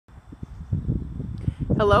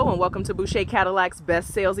Hello and welcome to Boucher Cadillac's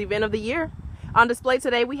best sales event of the year. On display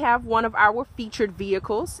today we have one of our featured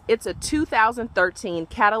vehicles. It's a 2013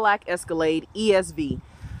 Cadillac Escalade ESV.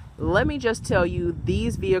 Let me just tell you,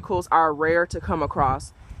 these vehicles are rare to come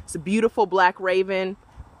across. It's a beautiful black Raven,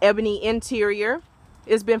 ebony interior.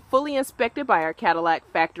 It's been fully inspected by our Cadillac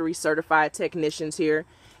factory certified technicians here,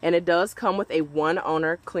 and it does come with a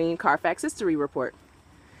one-owner clean Carfax history report.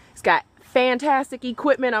 It's got fantastic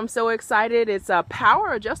equipment. I'm so excited. It's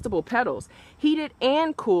power adjustable pedals, heated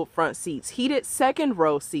and cooled front seats, heated second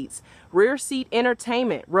row seats, rear seat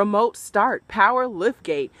entertainment, remote start, power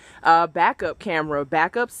liftgate, backup camera,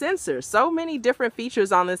 backup sensors. So many different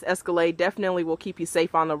features on this Escalade. Definitely will keep you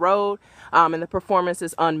safe on the road, and the performance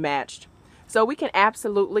is unmatched. So we can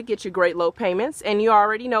absolutely get you great low payments, and you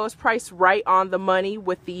already know it's priced right on the money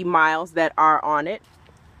with the miles that are on it.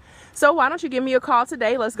 So why don't you give me a call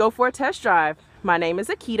today? Let's go for a test drive. My name is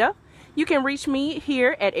Akita. You can reach me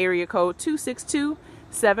here at area code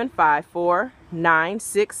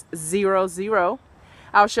 262-754-9600.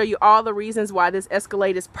 I'll show you all the reasons why this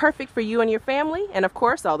Escalade is perfect for you and your family, and of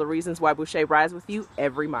course all the reasons why Boucher rides with you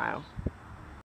every mile.